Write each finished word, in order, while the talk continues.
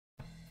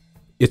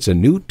It's a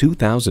new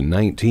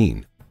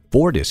 2019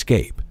 Ford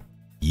Escape.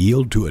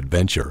 Yield to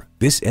adventure.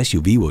 This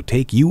SUV will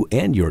take you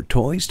and your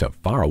toys to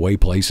faraway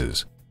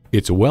places.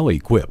 It's well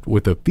equipped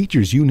with the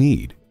features you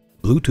need: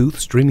 Bluetooth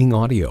streaming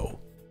audio,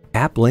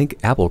 AppLink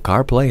Apple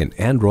CarPlay and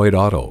Android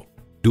Auto,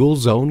 dual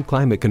zone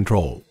climate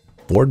control,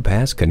 Ford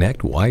Pass Connect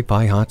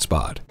Wi-Fi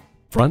hotspot,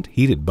 front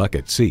heated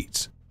bucket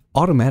seats,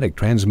 automatic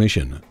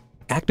transmission,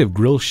 active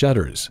grille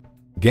shutters,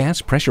 gas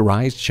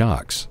pressurized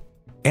shocks,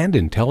 and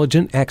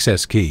intelligent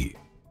access key.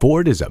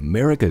 Ford is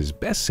America's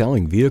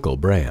best-selling vehicle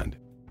brand.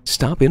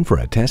 Stop in for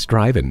a test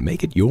drive and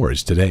make it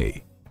yours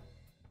today.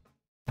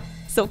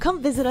 So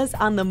come visit us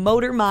on the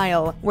Motor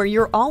Mile, where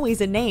you're always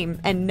a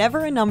name and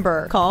never a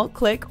number. Call,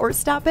 click, or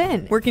stop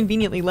in. We're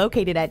conveniently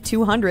located at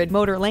 200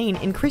 Motor Lane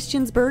in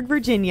Christiansburg,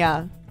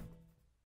 Virginia.